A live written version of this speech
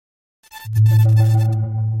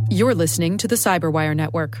You're listening to the Cyberwire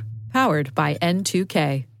Network, powered by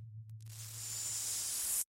N2K.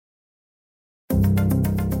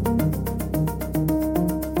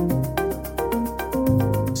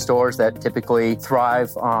 Stores that typically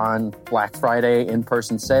thrive on Black Friday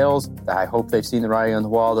in-person sales, I hope they've seen the writing on the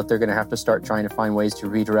wall that they're going to have to start trying to find ways to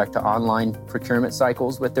redirect to online procurement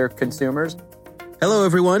cycles with their consumers. Hello,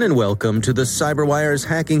 everyone, and welcome to the CyberWire's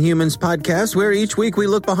Hacking Humans podcast, where each week we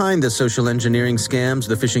look behind the social engineering scams,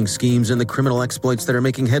 the phishing schemes, and the criminal exploits that are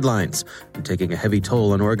making headlines and taking a heavy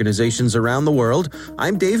toll on organizations around the world.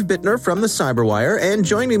 I'm Dave Bittner from the CyberWire, and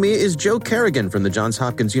joining me is Joe Carrigan from the Johns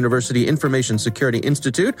Hopkins University Information Security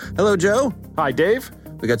Institute. Hello, Joe. Hi, Dave.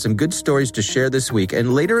 We got some good stories to share this week,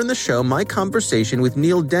 and later in the show, my conversation with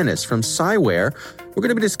Neil Dennis from Cyware. We're going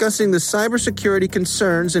to be discussing the cybersecurity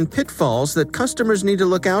concerns and pitfalls that customers need to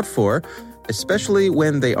look out for, especially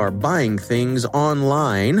when they are buying things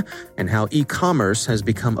online, and how e-commerce has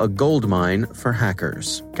become a goldmine for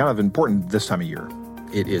hackers. Kind of important this time of year.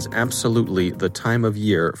 It is absolutely the time of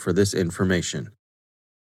year for this information.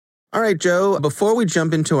 All right, Joe, before we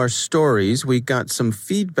jump into our stories, we got some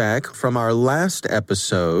feedback from our last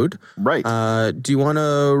episode. Right. Do you want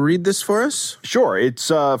to read this for us? Sure. It's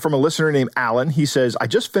from a listener named Alan. He says, I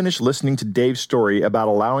just finished listening to Dave's story about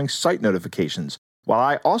allowing site notifications. While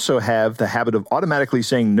I also have the habit of automatically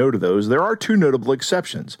saying no to those, there are two notable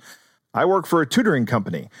exceptions. I work for a tutoring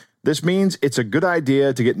company. This means it's a good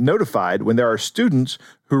idea to get notified when there are students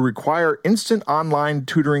who require instant online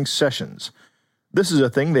tutoring sessions. This is a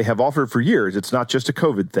thing they have offered for years. It's not just a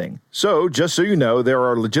COVID thing. So, just so you know, there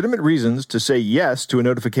are legitimate reasons to say yes to a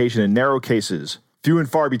notification in narrow cases, few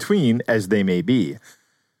and far between as they may be.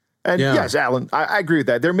 And yes, Alan, I agree with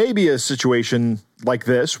that. There may be a situation like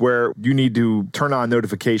this where you need to turn on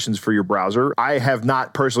notifications for your browser. I have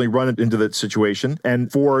not personally run into that situation.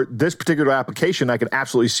 And for this particular application, I can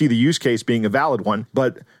absolutely see the use case being a valid one.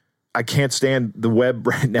 But I can't stand the web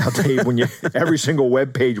right now, Dave, when every single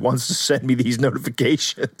web page wants to send me these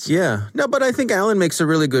notifications. Yeah. No, but I think Alan makes a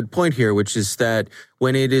really good point here, which is that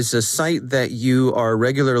when it is a site that you are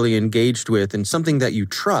regularly engaged with and something that you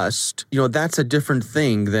trust, that's a different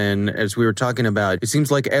thing than, as we were talking about, it seems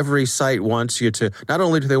like every site wants you to, not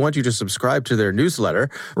only do they want you to subscribe to their newsletter,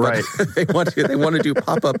 right, but they want to do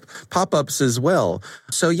pop-ups as well.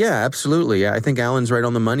 So yeah, absolutely. I think Alan's right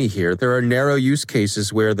on the money here. There are narrow use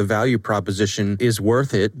cases where the value proposition is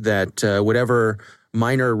worth it, that whatever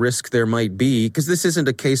minor risk there might be, because this isn't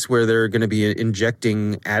a case where they're going to be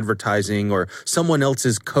injecting advertising or someone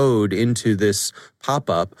else's code into this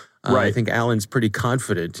pop-up. Right. I think Alan's pretty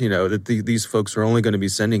confident, that these folks are only going to be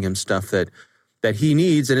sending him stuff that he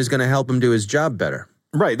needs and is going to help him do his job better.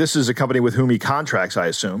 Right. This is a company with whom he contracts, I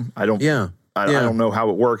assume. I don't know how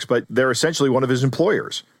it works, but they're essentially one of his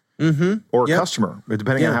employers. Or a customer,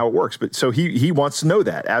 depending on how it works. But so he wants to know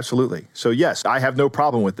that, absolutely. So yes, I have no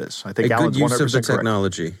problem with this. I think Alan's 100% correct. Good use of the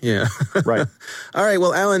technology, yeah. Right. All right,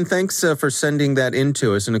 well, Alan, thanks for sending that in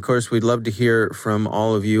to us. And of course, we'd love to hear from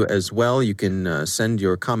all of you as well. You can send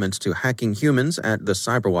your comments to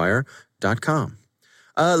hackinghumans@thecyberwire.com.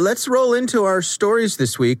 Let's roll into our stories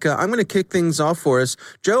this week. I'm going to kick things off for us.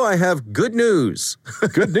 Joe, I have good news.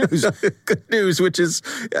 Good news. Good news, which is,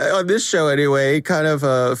 on this show anyway, kind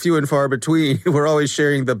of few and far between. We're always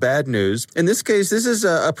sharing the bad news. In this case, this is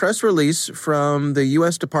a press release from the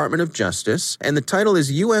U.S. Department of Justice, and the title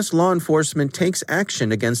is U.S. Law Enforcement Takes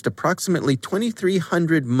Action Against Approximately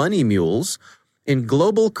 2,300 Money Mules in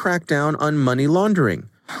Global Crackdown on Money Laundering.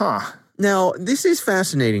 Huh. Now, this is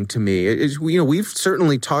fascinating to me. We've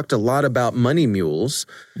certainly talked a lot about money mules.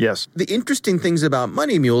 Yes. The interesting things about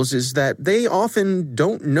money mules is that they often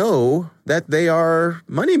don't know that they are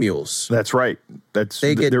money mules. That's right.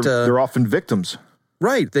 They're often victims.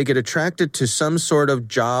 Right. They get attracted to some sort of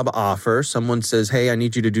job offer. Someone says, hey, I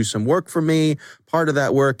need you to do some work for me. Part of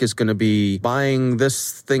that work is going to be buying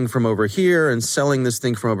this thing from over here and selling this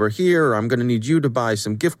thing from over here. Or I'm going to need you to buy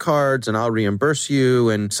some gift cards and I'll reimburse you.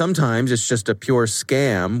 And sometimes it's just a pure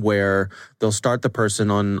scam where they'll start the person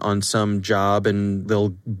on some job and they'll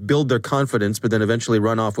build their confidence, but then eventually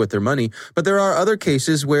run off with their money. But there are other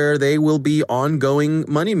cases where they will be ongoing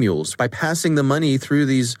money mules. By passing the money through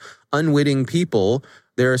these unwitting people,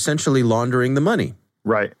 they're essentially laundering the money.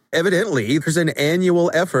 Right. Evidently, there's an annual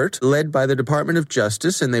effort led by the Department of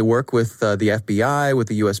Justice, and they work with the FBI, with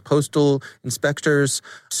the U.S. Postal Inspectors,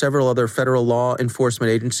 several other federal law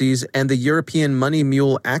enforcement agencies, and the European Money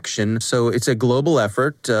Mule Action. So it's a global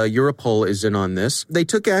effort. Europol is in on this. They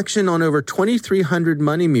took action on over 2,300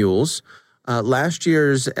 money mules Last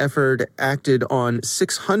year's effort acted on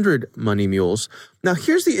 600 money mules. Now,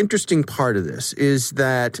 here's the interesting part of this, is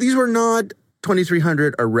that these were not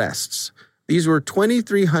 2,300 arrests. These were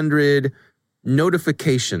 2,300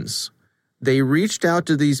 notifications. They reached out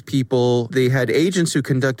to these people. They had agents who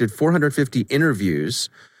conducted 450 interviews,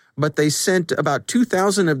 but they sent about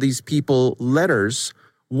 2,000 of these people letters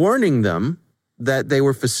warning them that they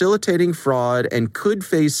were facilitating fraud and could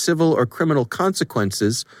face civil or criminal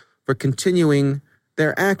consequences for continuing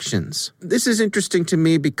their actions. This is interesting to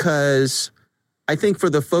me because I think for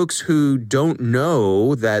the folks who don't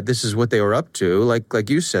know that this is what they were up to, like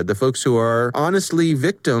you said, the folks who are honestly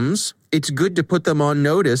victims, it's good to put them on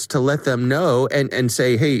notice to let them know and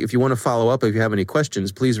say, hey, if you want to follow up, if you have any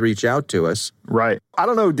questions, please reach out to us. Right. I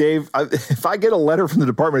don't know, Dave. If I get a letter from the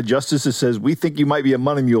Department of Justice that says, we think you might be a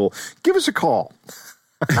money mule, give us a call.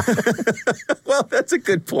 Well, that's a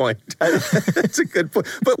good point. That's a good point.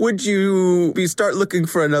 But would you start looking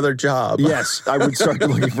for another job? Yes, I would start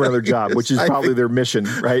looking for another job, which is probably their mission,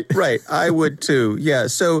 right? Right. I would too. Yeah.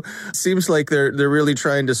 So seems like they're really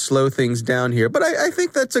trying to slow things down here. But I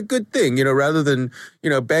think that's a good thing, rather than,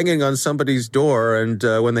 banging on somebody's door and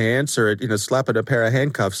when they answer it, slapping a pair of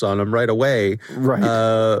handcuffs on them right away. Right.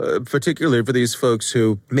 Particularly for these folks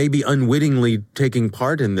who may be unwittingly taking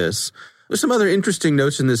part in this. There's some other interesting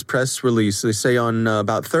notes in this press release. They say on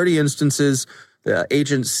about 30 instances, the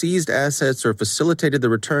agent seized assets or facilitated the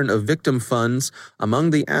return of victim funds.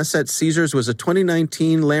 Among the asset seizures was a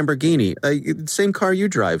 2019 Lamborghini, same car you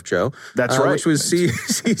drive, Joe. That's right. Which was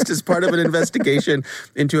seized as part of an investigation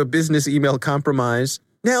into a business email compromise.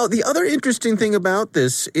 Now, the other interesting thing about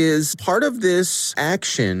this is part of this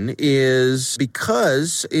action is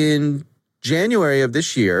because in January of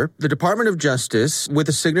this year, the Department of Justice, with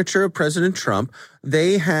the signature of President Trump,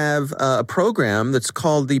 they have a program that's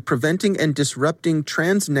called the Preventing and Disrupting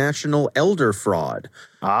Transnational Elder Fraud.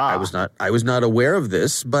 I was not aware of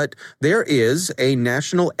this, but there is a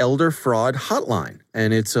National Elder Fraud Hotline,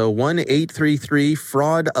 and it's a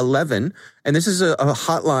 1-833-FRAUD-11, and this is a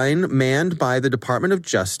hotline manned by the Department of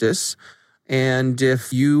Justice. And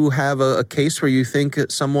if you have a case where you think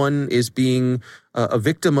someone is being a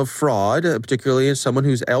victim of fraud, particularly someone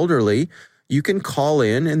who's elderly, you can call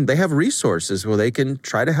in and they have resources where they can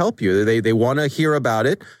try to help you. They want to hear about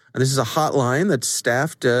it. And this is a hotline that's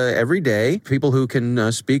staffed every day, people who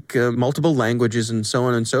can speak multiple languages and so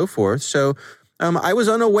on and so forth. So I was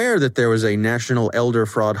unaware that there was a National Elder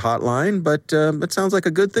Fraud Hotline, but it sounds like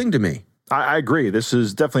a good thing to me. I agree. This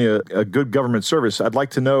is definitely a good government service. I'd like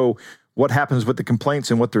to know what happens with the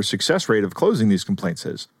complaints and what their success rate of closing these complaints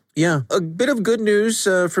is. Yeah, a bit of good news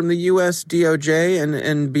from the U.S. DOJ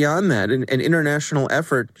and beyond that, an international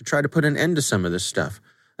effort to try to put an end to some of this stuff.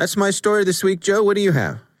 That's my story this week. Joe, what do you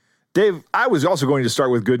have? Dave, I was also going to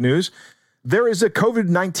start with good news. There is a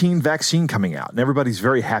COVID-19 vaccine coming out, and everybody's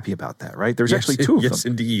very happy about that, right? There's actually two of them. Yes,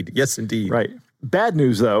 indeed. Yes, indeed. Right. Bad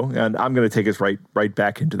news, though, and I'm going to take us right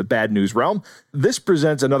back into the bad news realm. This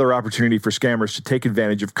presents another opportunity for scammers to take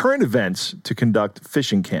advantage of current events to conduct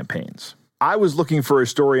phishing campaigns. I was looking for a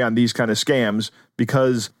story on these kind of scams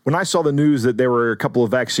because when I saw the news that there were a couple of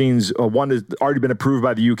vaccines, one has already been approved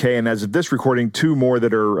by the UK, and as of this recording, two more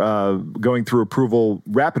that are going through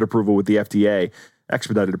rapid approval with the FDA,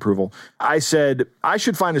 expedited approval. I said, I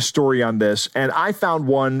should find a story on this, and I found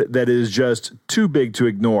one that is just too big to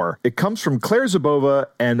ignore. It comes from Claire Zabova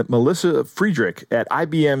and Melissa Friedrich at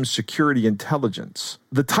IBM Security Intelligence.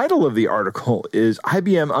 The title of the article is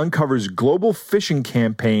IBM Uncovers Global Phishing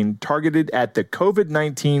Campaign Targeted at the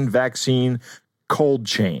COVID-19 Vaccine Cold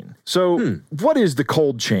Chain. So what is the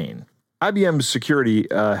cold chain? IBM Security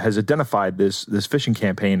has identified this phishing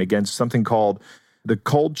campaign against something called the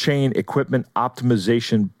Cold Chain Equipment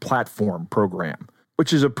Optimization Platform Program,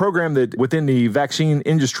 which is a program that within the vaccine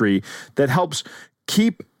industry that helps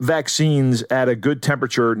keep vaccines at a good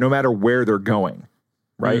temperature no matter where they're going,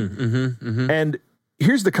 right? And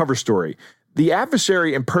here's the cover story. The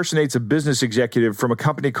adversary impersonates a business executive from a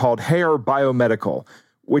company called Hair Biomedical,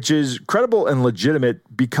 which is credible and legitimate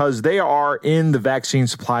because they are in the vaccine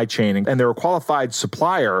supply chain and they're a qualified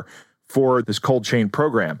supplier for this cold chain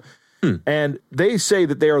program. And they say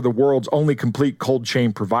that they are the world's only complete cold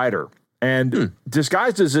chain provider. And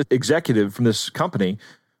disguised as an executive from this company,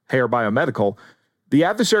 Hair Biomedical, the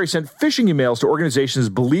adversary sent phishing emails to organizations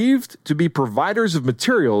believed to be providers of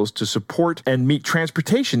materials to support and meet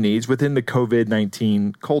transportation needs within the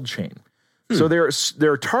COVID-19 cold chain. So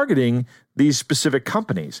they're targeting these specific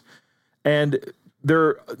companies. And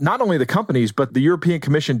they're not only the companies, but the European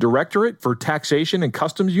Commission Directorate for Taxation and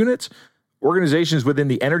Customs Units, organizations within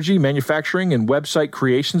the energy, manufacturing, and website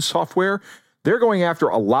creation software, they're going after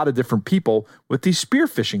a lot of different people with these spear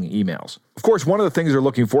phishing emails. Of course, one of the things they're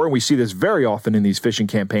looking for, and we see this very often in these phishing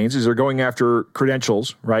campaigns, is they're going after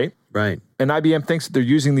credentials, right? Right. And IBM thinks that they're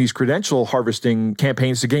using these credential harvesting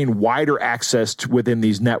campaigns to gain wider access to within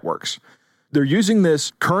these networks. They're using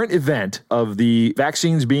this current event of the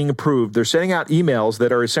vaccines being approved. They're sending out emails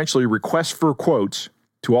that are essentially requests for quotes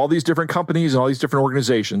to all these different companies and all these different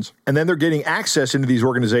organizations. And then they're getting access into these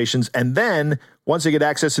organizations. And then once they get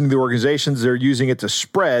access into the organizations, they're using it to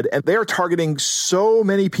spread. And they are targeting so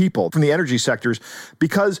many people from the energy sectors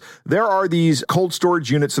because there are these cold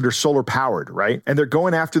storage units that are solar powered, right? And they're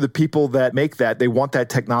going after the people that make that. They want that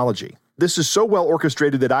technology. This is so well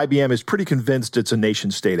orchestrated that IBM is pretty convinced it's a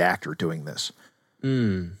nation state actor doing this.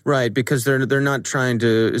 Right, because they're not trying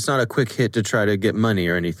to, it's not a quick hit to try to get money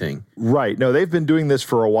or anything. Right. No, they've been doing this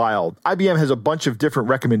for a while. IBM has a bunch of different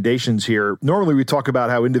recommendations here. Normally we talk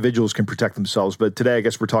about how individuals can protect themselves, but today I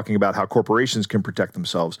guess we're talking about how corporations can protect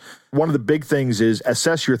themselves. One of the big things is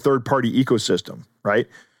assess your third-party ecosystem, right?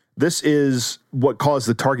 This is what caused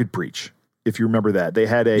the Target breach. If you remember that, they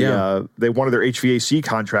had one of their HVAC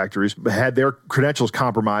contractors had their credentials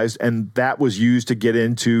compromised, and that was used to get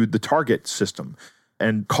into the Target system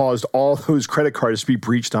and caused all those credit cards to be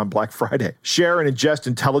breached on Black Friday. Share and ingest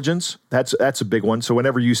intelligence. That's a big one. So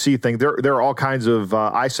whenever you see things, there are all kinds of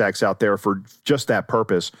ISACs out there for just that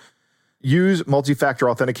purpose. Use multi-factor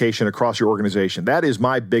authentication across your organization. That is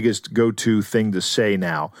my biggest go-to thing to say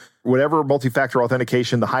now. Whatever multi-factor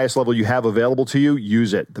authentication, the highest level you have available to you,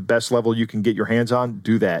 use it. The best level you can get your hands on,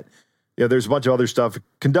 do that. There's a bunch of other stuff.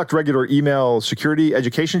 Conduct regular email security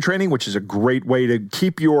education training, which is a great way to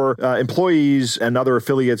keep your employees and other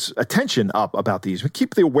affiliates' attention up about these.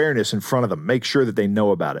 Keep the awareness in front of them. Make sure that they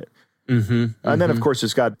know about it. And then, of course,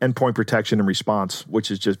 it's got endpoint protection and response,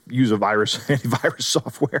 which is just use a antivirus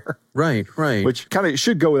software. Right. Which kind of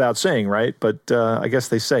should go without saying, right? But I guess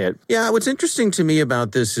they say it. Yeah, what's interesting to me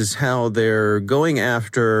about this is how they're going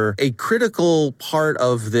after a critical part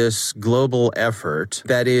of this global effort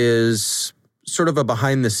that is sort of a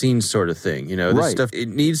behind-the-scenes sort of thing. This stuff, it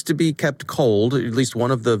needs to be kept cold. At least one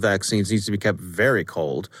of the vaccines needs to be kept very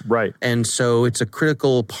cold. Right. And so it's a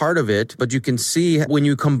critical part of it. But you can see when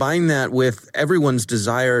you combine that with everyone's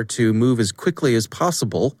desire to move as quickly as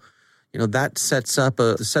possible, that sets up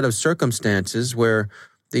a set of circumstances where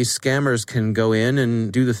these scammers can go in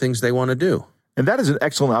and do the things they want to do. And that is an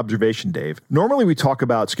excellent observation, Dave. Normally we talk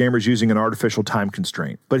about scammers using an artificial time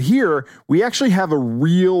constraint, but here we actually have a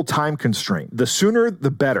real time constraint. The sooner,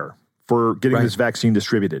 the better for getting this vaccine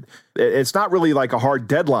distributed. It's not really like a hard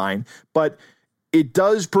deadline, but it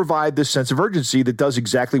does provide this sense of urgency that does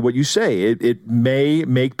exactly what you say. It may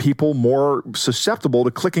make people more susceptible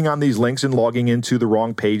to clicking on these links and logging into the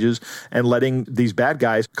wrong pages and letting these bad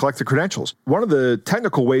guys collect the credentials. One of the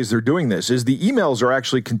technical ways they're doing this is the emails are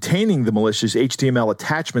actually containing the malicious HTML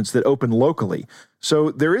attachments that open locally.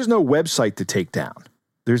 So there is no website to take down.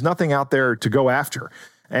 There's nothing out there to go after.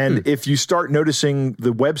 And if you start noticing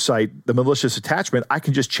the website, the malicious attachment, I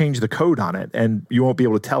can just change the code on it and you won't be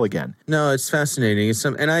able to tell again. No, it's fascinating.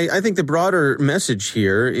 And I think the broader message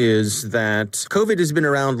here is that COVID has been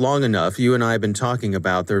around long enough. You and I have been talking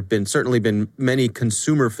about there have certainly been many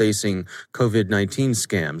consumer-facing COVID-19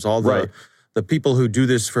 scams. All the people who do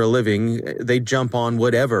this for a living, they jump on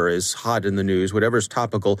whatever is hot in the news, whatever's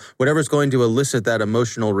topical, whatever's going to elicit that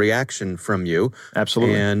emotional reaction from you.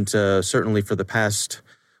 Absolutely. And certainly for the past...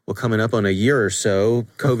 coming up on a year or so,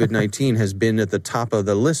 COVID-19 has been at the top of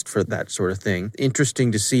the list for that sort of thing.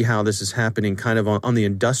 Interesting to see how this is happening kind of on the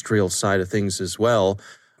industrial side of things as well.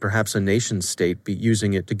 Perhaps a nation state be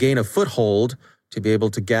using it to gain a foothold to be able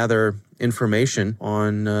to gather information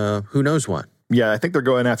on who knows what. Yeah, I think they're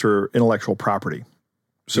going after intellectual property.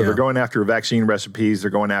 So they're going after vaccine recipes.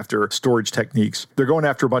 They're going after storage techniques. They're going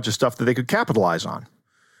after a bunch of stuff that they could capitalize on.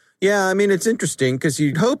 Yeah, I mean, it's interesting because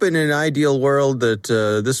you'd hope in an ideal world that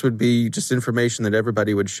this would be just information that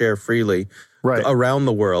everybody would share freely around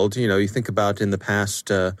the world. You think about in the past,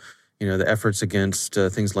 the efforts against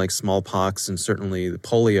things like smallpox and certainly the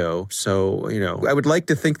polio. So, I would like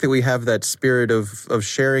to think that we have that spirit of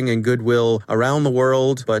sharing and goodwill around the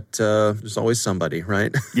world, but there's always somebody,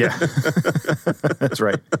 right? Yeah, that's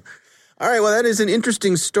right. All right, well, that is an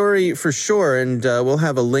interesting story for sure, and we'll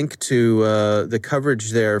have a link to the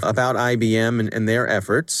coverage there about IBM and their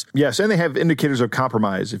efforts. Yes, and they have indicators of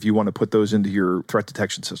compromise if you want to put those into your threat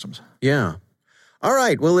detection systems. Yeah. All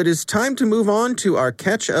right, well, it is time to move on to our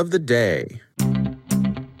catch of the day.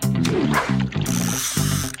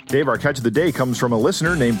 Dave, our catch of the day comes from a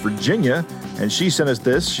listener named Virginia, and she sent us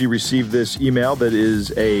this. She received this email that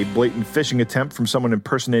is a blatant phishing attempt from someone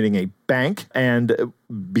impersonating a bank. And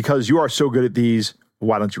because you are so good at these,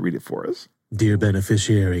 why don't you read it for us? Dear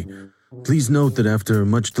beneficiary, please note that after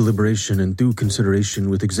much deliberation and due consideration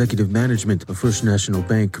with executive management of First National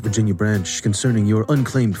Bank, Virginia branch, concerning your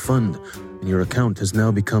unclaimed fund, and your account has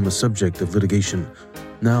now become a subject of litigation.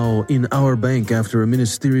 Now, in our bank, after a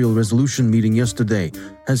ministerial resolution meeting yesterday,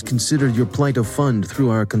 has considered your plight of fund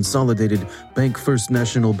through our consolidated Bank First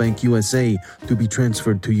National Bank USA to be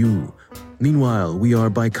transferred to you. Meanwhile, we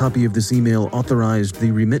are, by copy of this email, authorized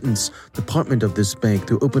the remittance department of this bank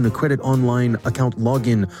to open a credit online account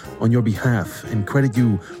login on your behalf and credit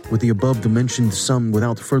you with the above-mentioned sum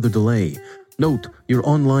without further delay. Note, your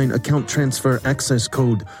online account transfer access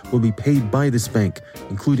code will be paid by this bank,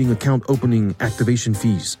 including account opening activation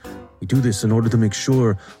fees. We do this in order to make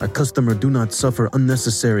sure our customer do not suffer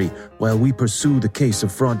unnecessary while we pursue the case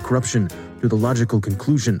of fraud corruption to the logical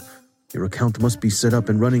conclusion. Your account must be set up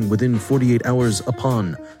and running within 48 hours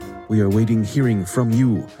upon. We are waiting hearing from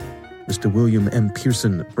you, Mr. William M.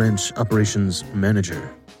 Pearson, Branch Operations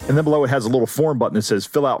Manager. And then below it has a little form button that says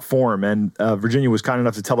fill out form. And Virginia was kind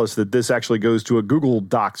enough to tell us that this actually goes to a Google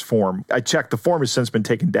Docs form. I checked, the form has since been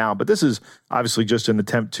taken down, but this is obviously just an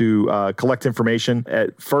attempt to collect information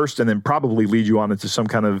at first and then probably lead you on into some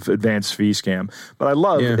kind of advanced fee scam. But I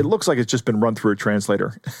love, it looks like it's just been run through a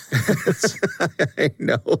translator. I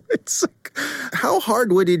know. It's like, how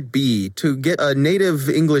hard would it be to get a native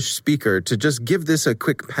English speaker to just give this a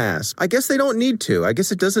quick pass? I guess they don't need to. I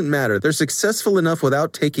guess it doesn't matter. They're successful enough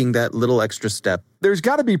without taking that little extra step. There's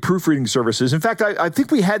got to be proofreading services. In fact, I think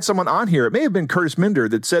we had someone on here, it may have been Curtis Minder,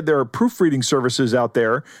 that said there are proofreading services out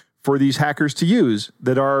there for these hackers to use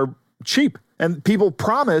that are cheap. And people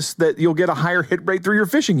promise that you'll get a higher hit rate through your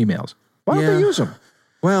phishing emails. Why don't they use them?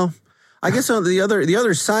 Well, I guess on the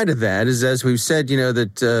other side of that is, as we've said,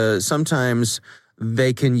 that sometimes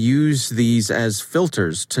they can use these as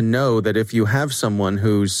filters to know that if you have someone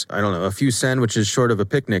who's, a few sandwiches short of a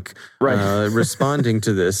picnic, responding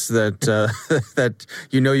to this, that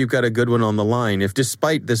you've got a good one on the line. If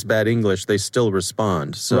despite this bad English, they still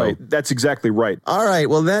respond. So, right, that's exactly right. All right,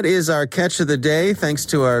 well, that is our catch of the day. Thanks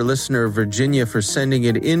to our listener, Virginia, for sending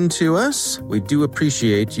it in to us. We do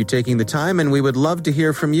appreciate you taking the time, and we would love to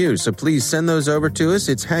hear from you. So please send those over to us.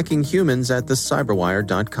 It's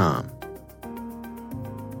hackinghumans@thecyberwire.com.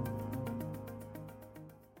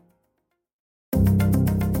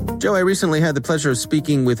 Joe, I recently had the pleasure of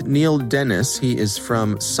speaking with Neil Dennis. He is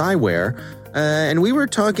from Cyware, and we were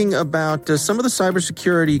talking about some of the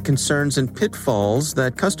cybersecurity concerns and pitfalls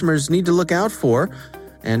that customers need to look out for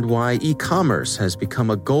and why e-commerce has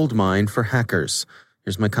become a goldmine for hackers.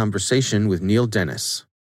 Here's my conversation with Neil Dennis.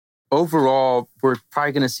 Overall, we're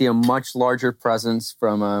probably going to see a much larger presence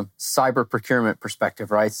from a cyber procurement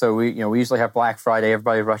perspective, right? So we usually have Black Friday.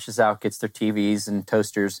 Everybody rushes out, gets their TVs and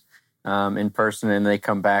toasters in person, and they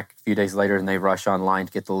come back a few days later and they rush online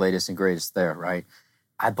to get the latest and greatest there, right?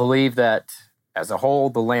 I believe that as a whole,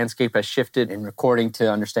 the landscape has shifted in recording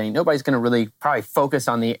to understanding nobody's going to really probably focus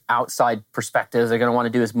on the outside perspectives. They're going to want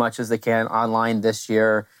to do as much as they can online this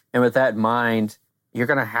year. And with that in mind, you're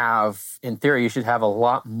going to have, in theory, you should have a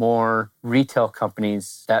lot more retail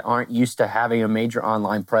companies that aren't used to having a major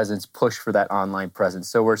online presence push for that online presence.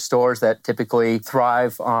 So we're stores that typically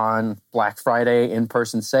thrive on Black Friday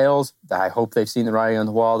in-person sales. I hope they've seen the writing on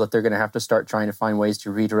the wall that they're going to have to start trying to find ways to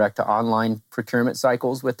redirect to online procurement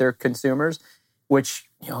cycles with their consumers, which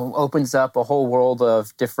opens up a whole world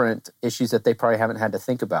of different issues that they probably haven't had to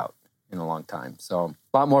think about in a long time. So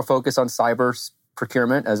a lot more focus on cyber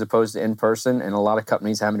procurement as opposed to in-person, and a lot of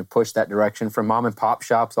companies having to push that direction from mom and pop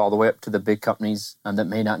shops all the way up to the big companies that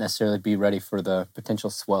may not necessarily be ready for the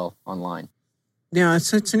potential swell online. Yeah,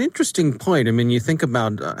 it's an interesting point. I mean, you think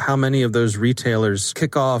about how many of those retailers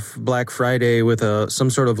kick off Black Friday with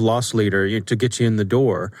some sort of loss leader to get you in the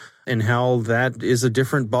door, and how that is a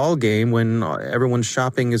different ball game when everyone's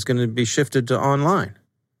shopping is going to be shifted to online.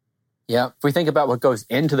 Yeah, if we think about what goes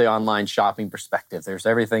into the online shopping perspective, there's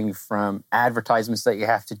everything from advertisements that you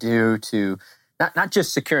have to do to not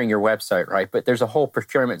just securing your website, right? But there's a whole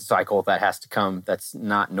procurement cycle that has to come that's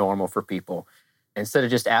not normal for people. Instead of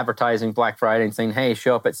just advertising Black Friday and saying, hey,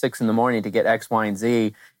 show up at 6 a.m. to get X, Y, and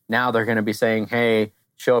Z, now they're going to be saying, hey,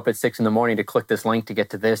 show up at 6 a.m. to click this link to get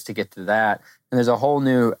to this, to get to that. And there's a whole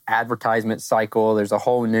new advertisement cycle. There's a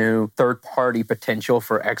whole new third-party potential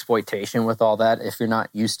for exploitation with all that if you're not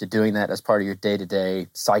used to doing that as part of your day-to-day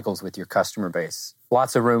cycles with your customer base.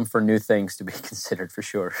 Lots of room for new things to be considered for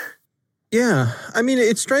sure. Yeah. I mean,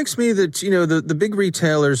 it strikes me that, the big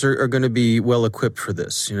retailers are going to be well equipped for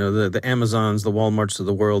this. The Amazons, the Walmarts of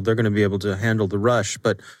the world, they're going to be able to handle the rush.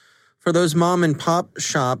 But for those mom and pop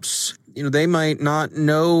shops, they might not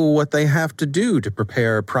know what they have to do to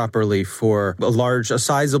prepare properly for a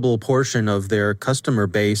sizable portion of their customer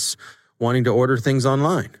base wanting to order things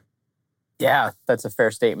online. Yeah, that's a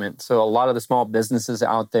fair statement. So a lot of the small businesses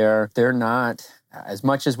out there, they're not, as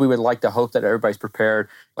much as we would like to hope that everybody's prepared.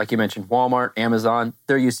 Like you mentioned, Walmart, Amazon,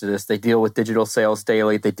 they're used to this. They deal with digital sales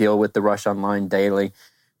daily. They deal with the rush online daily.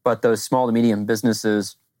 But those small to medium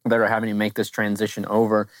businesses that are having to make this transition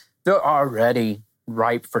over, they're already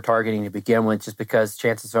ripe for targeting to begin with, just because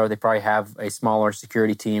chances are they probably have a smaller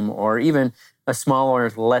security team or even a smaller,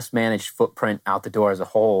 less managed footprint out the door as a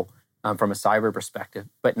whole from a cyber perspective.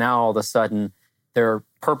 But now all of a sudden, they're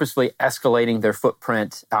purposefully escalating their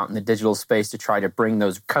footprint out in the digital space to try to bring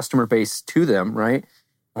those customer base to them, right?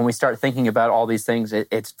 When we start thinking about all these things,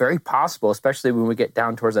 it's very possible, especially when we get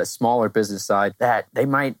down towards that smaller business side, that they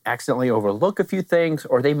might accidentally overlook a few things,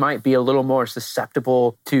 or they might be a little more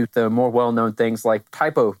susceptible to the more well-known things like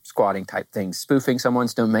typo squatting type things, spoofing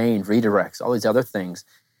someone's domain, redirects, all these other things.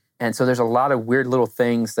 And so there's a lot of weird little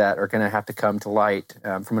things that are going to have to come to light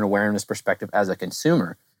from an awareness perspective as a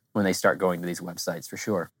consumer when they start going to these websites, for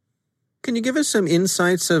sure. Can you give us some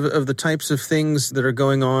insights of the types of things that are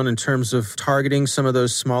going on in terms of targeting some of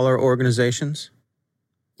those smaller organizations?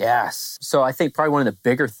 Yes. So I think probably one of the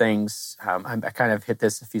bigger things, I kind of hit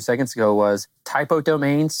this a few seconds ago, was typo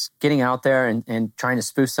domains, getting out there and trying to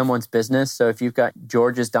spoof someone's business. So if you've got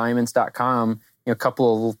georgesdiamonds.com, a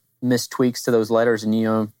couple of missed tweaks to those letters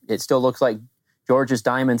and, it still looks like George's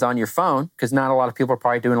Diamonds on your phone, because not a lot of people are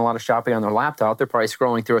probably doing a lot of shopping on their laptop. They're probably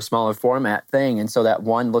scrolling through a smaller format thing. And so that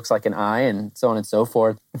one looks like an I and so on and so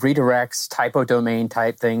forth. Redirects, typo domain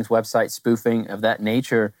type things, website spoofing of that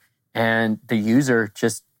nature. And the user,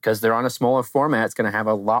 just because they're on a smaller format, is going to have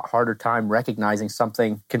a lot harder time recognizing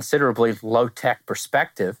something considerably low-tech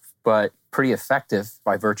perspective, but pretty effective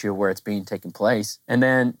by virtue of where it's being taken place. And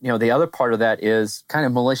then, the other part of that is kind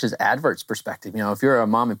of malicious adverts perspective. If you're a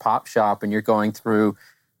mom and pop shop and you're going through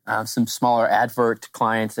some smaller advert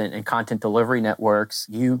clients and content delivery networks,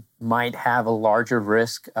 you might have a larger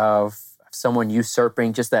risk of someone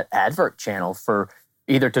usurping just that advert channel for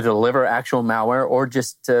either to deliver actual malware or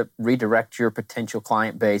just to redirect your potential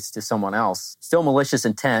client base to someone else. Still malicious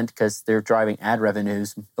intent because they're driving ad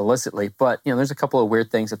revenues illicitly, but there's a couple of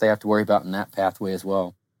weird things that they have to worry about in that pathway as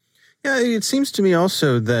well. Yeah, it seems to me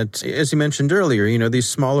also that, as you mentioned earlier, these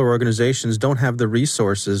smaller organizations don't have the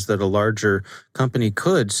resources that a larger company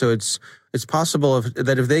could. So it's possible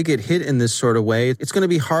that if they get hit in this sort of way, it's going to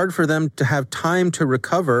be hard for them to have time to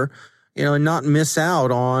recover, and not miss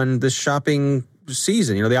out on this shopping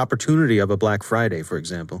season, the opportunity of a Black Friday, for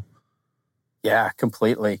example. Yeah,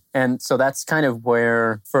 completely. And so that's kind of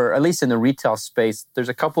where, for at least in the retail space, there's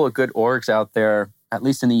a couple of good orgs out there, at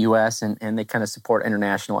least in the US, and they kind of support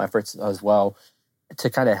international efforts as well to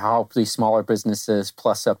kind of help these smaller businesses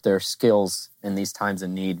plus up their skills in these times of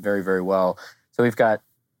need very, very well. So we've got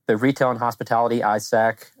the Retail and Hospitality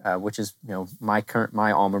ISAC, which is my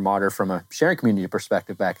alma mater from a sharing community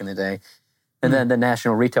perspective back in the day. And then the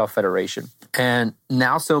National Retail Federation. And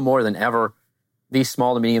now so more than ever, these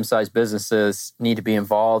small to medium-sized businesses need to be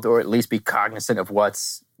involved or at least be cognizant of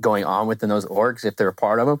what's going on within those orgs if they're a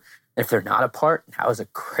part of them. If they're not a part, now is a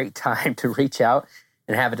great time to reach out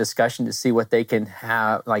and have a discussion to see what they can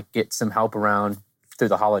have, get some help around through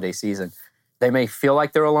the holiday season. They may feel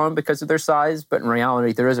like they're alone because of their size, but in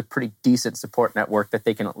reality, there is a pretty decent support network that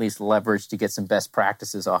they can at least leverage to get some best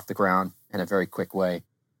practices off the ground in a very quick way.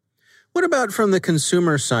 What about from the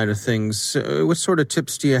consumer side of things? What sort of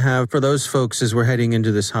tips do you have for those folks as we're heading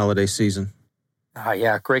into this holiday season?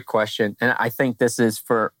 Yeah, great question. And I think this is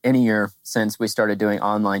for any year since we started doing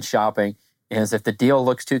online shopping, is if the deal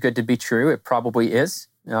looks too good to be true, it probably is.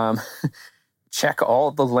 Check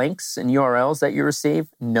all the links and URLs that you receive.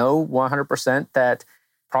 Know 100% that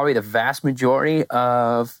probably the vast majority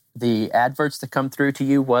of the adverts that come through to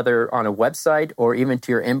you, whether on a website or even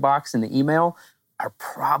to your inbox in the email, are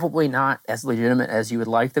probably not as legitimate as you would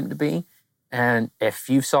like them to be. And if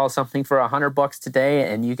you saw something for $100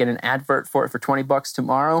 today and you get an advert for it for $20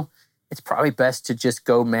 tomorrow, it's probably best to just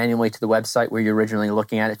go manually to the website where you're originally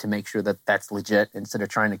looking at it to make sure that that's legit instead of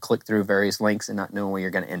trying to click through various links and not knowing where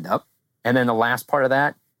you're going to end up. And then the last part of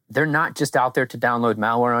that, they're not just out there to download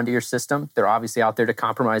malware onto your system. They're obviously out there to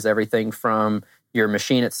compromise everything from your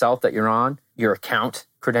machine itself that you're on, your account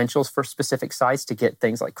credentials for specific sites to get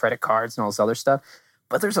things like credit cards and all this other stuff.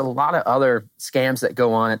 But there's a lot of other scams that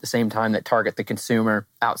go on at the same time that target the consumer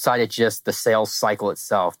outside of just the sales cycle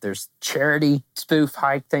itself. There's charity spoof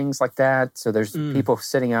hike things like that. So there's people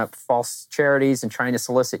setting up false charities and trying to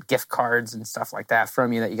solicit gift cards and stuff like that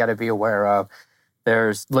from you that you got to be aware of.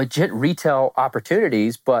 There's legit retail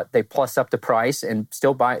opportunities, but they plus up the price and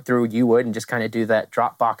still buy it through you would and just kind of do that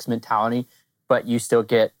drop box mentality. But you still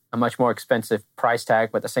get a much more expensive price tag,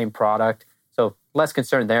 but the same product. So less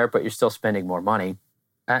concern there, but you're still spending more money.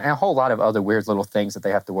 And a whole lot of other weird little things that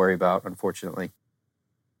they have to worry about, unfortunately.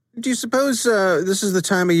 Do you suppose this is the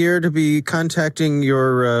time of year to be contacting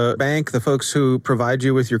your bank, the folks who provide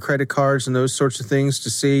you with your credit cards and those sorts of things, to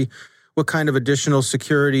see what kind of additional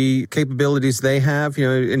security capabilities they have,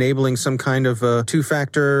 enabling some kind of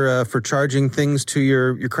two-factor for charging things to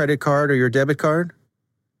your credit card or your debit card?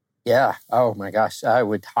 Yeah. Oh, my gosh. I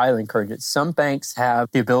would highly encourage it. Some banks have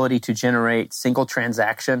the ability to generate single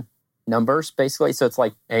transaction numbers, basically. So it's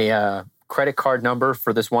like a credit card number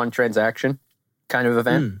for this one transaction kind of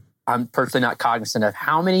event. I'm personally not cognizant of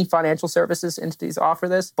how many financial services entities offer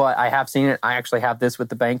this, but I have seen it. I actually have this with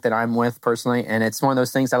the bank that I'm with personally, and it's one of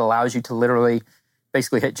those things that allows you to literally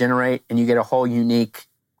basically hit generate, and you get a whole unique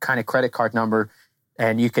kind of credit card number,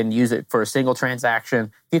 and you can use it for a single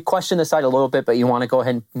transaction. You question the site a little bit, but you want to go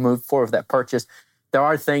ahead and move forward with that purchase. There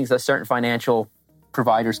are things that certain financial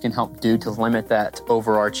providers can help do to limit that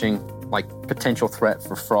overarching potential threat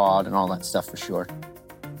for fraud and all that stuff for sure.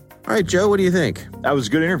 All right, Joe, what do you think? That was a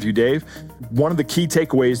good interview, Dave. One of the key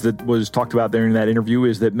takeaways that was talked about there in that interview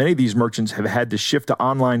is that many of these merchants have had to shift to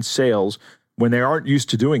online sales when they aren't used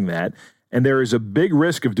to doing that. And there is a big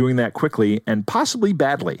risk of doing that quickly and possibly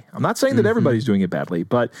badly. I'm not saying that everybody's doing it badly,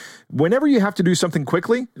 but whenever you have to do something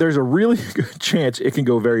quickly, there's a really good chance it can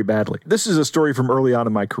go very badly. This is a story from early on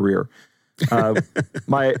in my career.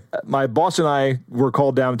 My boss and I were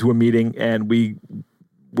called down to a meeting, and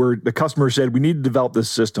the customer said, we need to develop this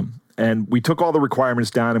system. And we took all the requirements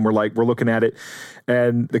down, and we're looking at it.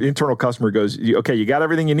 And the internal customer goes, okay, you got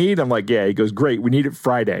everything you need? I'm like, yeah. He goes, great. We need it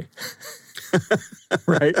Friday.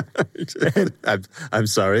 Right? I'm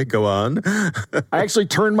sorry. Go on. I actually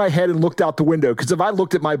turned my head and looked out the window, because if I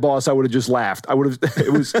looked at my boss, I would have just laughed.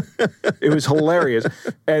 It was hilarious.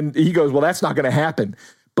 And he goes, well, that's not going to happen.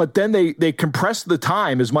 But then they compressed the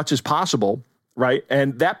time as much as possible, right?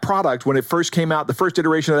 And that product, when it first came out, the first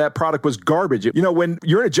iteration of that product was garbage. When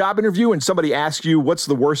you're in a job interview and somebody asks you, what's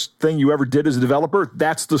the worst thing you ever did as a developer?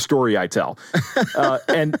 That's the story I tell.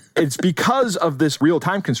 And it's because of this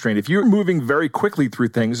real-time constraint. If you're moving very quickly through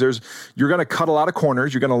things, you're going to cut a lot of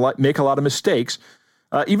corners. You're going to make a lot of mistakes.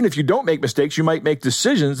 Even if you don't make mistakes, you might make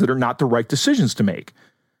decisions that are not the right decisions to make.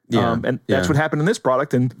 And that's what happened in this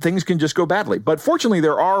product, and things can just go badly. But fortunately,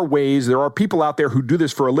 there are people out there who do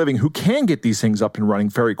this for a living who can get these things up and running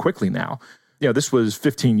very quickly now. This was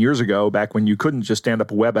 15 years ago, back when you couldn't just stand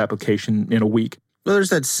up a web application in a week. Well, there's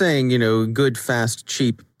that saying, good, fast,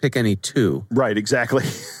 cheap, pick any two. Right, exactly.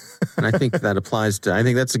 And I think that applies to, I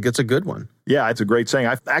think that's a good one. Yeah, it's a great saying.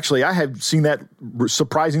 I have seen that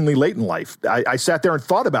surprisingly late in life. I sat there and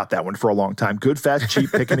thought about that one for a long time. Good, fast,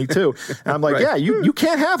 cheap, pick any two. And I'm like, right. Yeah, you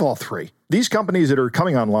can't have all three. These companies that are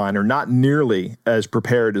coming online are not nearly as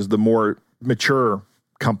prepared as the more mature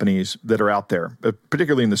companies that are out there,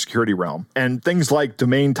 particularly in the security realm. And things like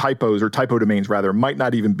domain typos, or typo domains rather, might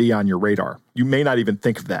not even be on your radar. You may not even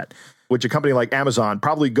think of that, which a company like Amazon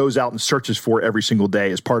probably goes out and searches for every single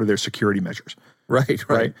day as part of their security measures.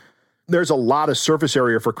 Right. There's a lot of surface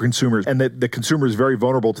area for consumers, and the consumer is very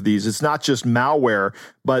vulnerable to these. It's not just malware,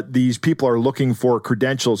 but these people are looking for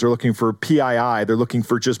credentials. They're looking for PII. They're looking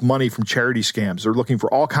for just money from charity scams. They're looking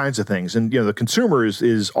for all kinds of things. And the consumer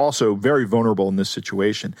is also very vulnerable in this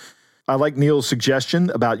situation. I like Neil's suggestion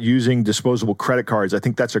about using disposable credit cards. I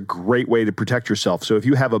think that's a great way to protect yourself. So if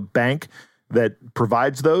you have a bank that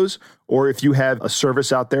provides those, or if you have a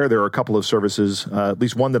service out there are a couple of services, at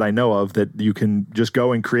least one that I know of, that you can just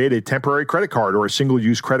go and create a temporary credit card or a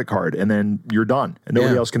single-use credit card, and then you're done, and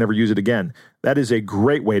nobody else can ever use it again. That is a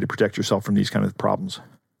great way to protect yourself from these kind of problems.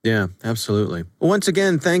 Yeah, absolutely. Once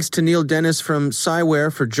again, thanks to Neil Dennis from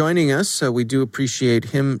Cyware for joining us. We do appreciate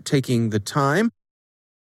him taking the time.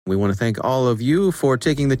 We want to thank all of you for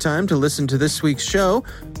taking the time to listen to this week's show.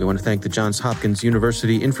 We want to thank the Johns Hopkins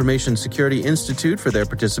University Information Security Institute for their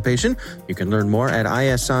participation. You can learn more at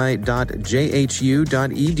isi.jhu.edu.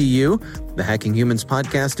 The Hacking Humans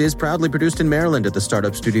podcast is proudly produced in Maryland at the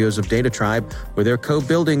startup studios of Data Tribe, where they're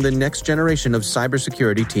co-building the next generation of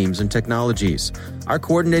cybersecurity teams and technologies. Our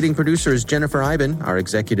coordinating producer is Jennifer Iben. Our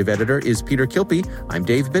executive editor is Peter Kilpie. I'm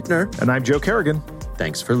Dave Bittner. And I'm Joe Kerrigan.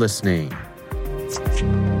 Thanks for listening.